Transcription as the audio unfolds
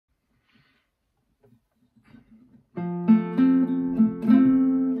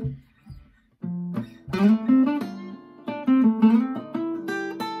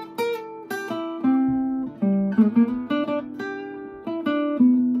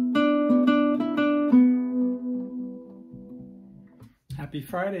Happy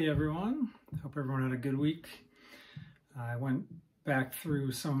Friday, everyone. Hope everyone had a good week. I went back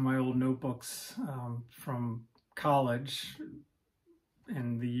through some of my old notebooks from college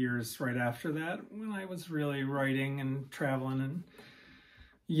and the years right after that when I was really writing and traveling and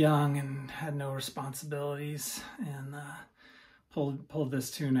young and had no responsibilities, and pulled this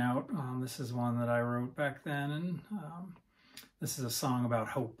tune out. This is one that I wrote back then, and this is a song about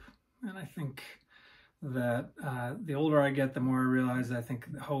hope. And I think that the older I get, the more I realize I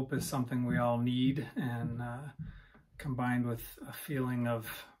think hope is something we all need, and combined with a feeling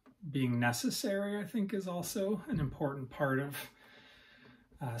of being necessary, I think is also an important part of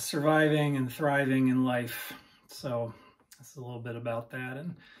surviving and thriving in life. So this is a little bit about that,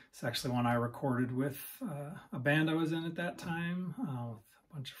 and it's actually one I recorded with a band I was in at that time, with a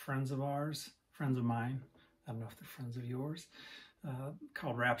bunch of friends of mine. I don't know if they're friends of yours.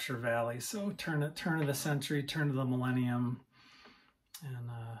 Called Rapture Valley. So turn of the century, turn of the millennium, and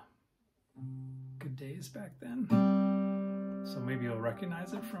good days back then. So maybe you'll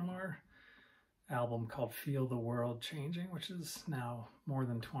recognize it from our album called Feel the World Changing, which is now more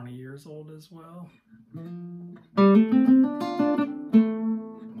than 20 years old as well.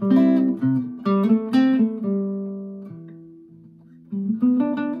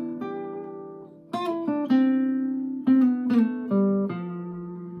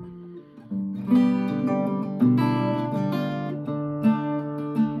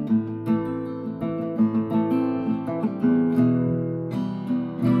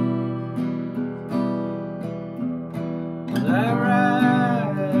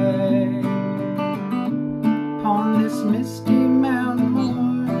 Misty mountain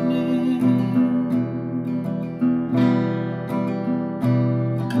morning,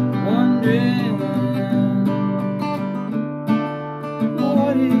 wondering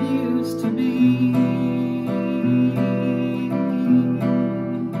what it used to be,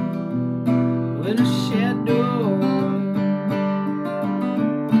 when a shadow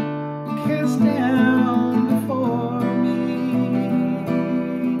cast down before me.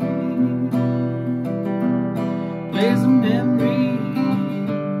 There's a memory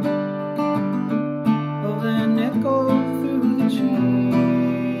of an echo through the trees,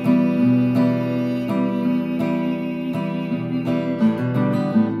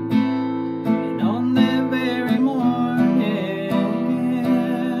 and on that very morning,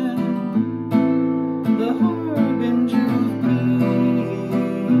 the harbinger of peace,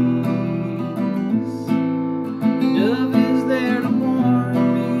 the dove is there to warn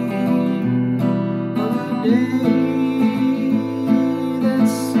me of the day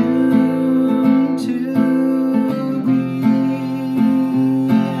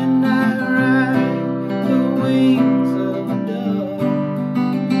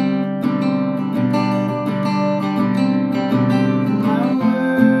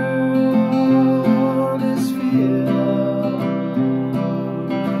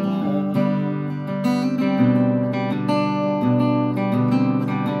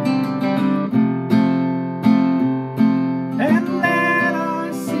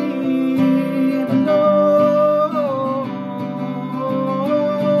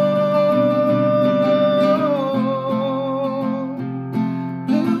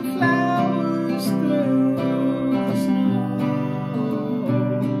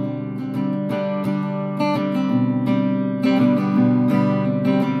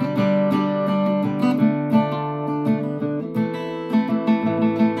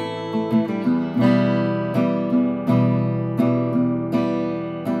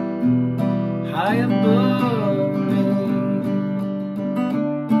high above me,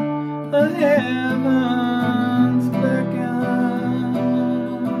 the heavens beckon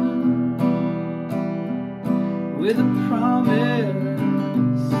with a promise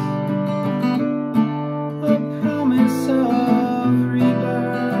of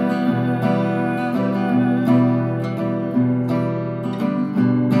rebirth,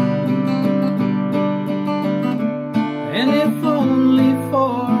 and if only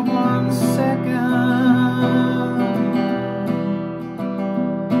for 1 second,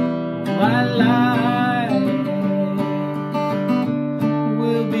 my life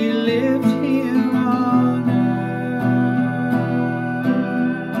will be lived here on earth,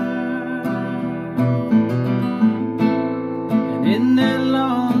 and in that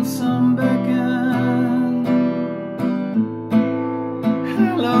lonesome beckon,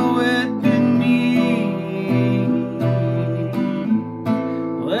 hallowed be me.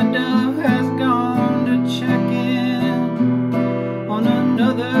 The dove has gone to check in on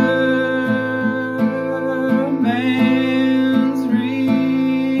another man's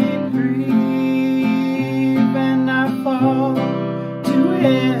reprieve, and I fall to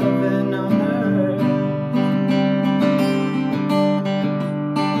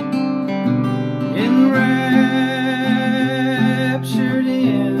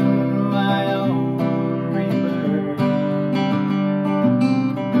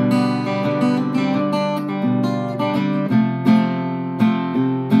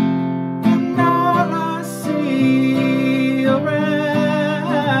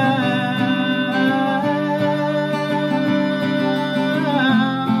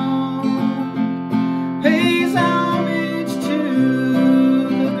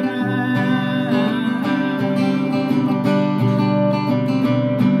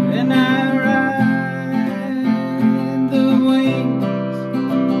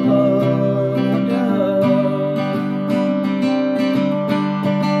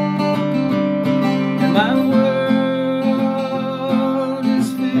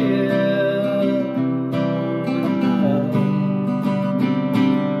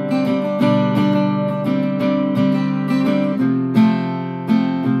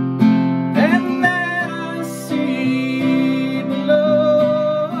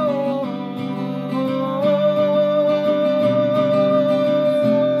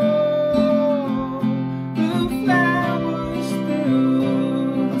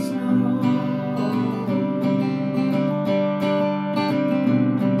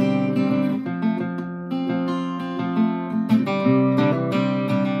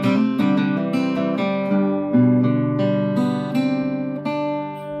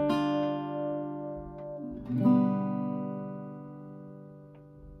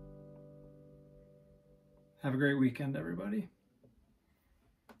Have a great weekend, everybody.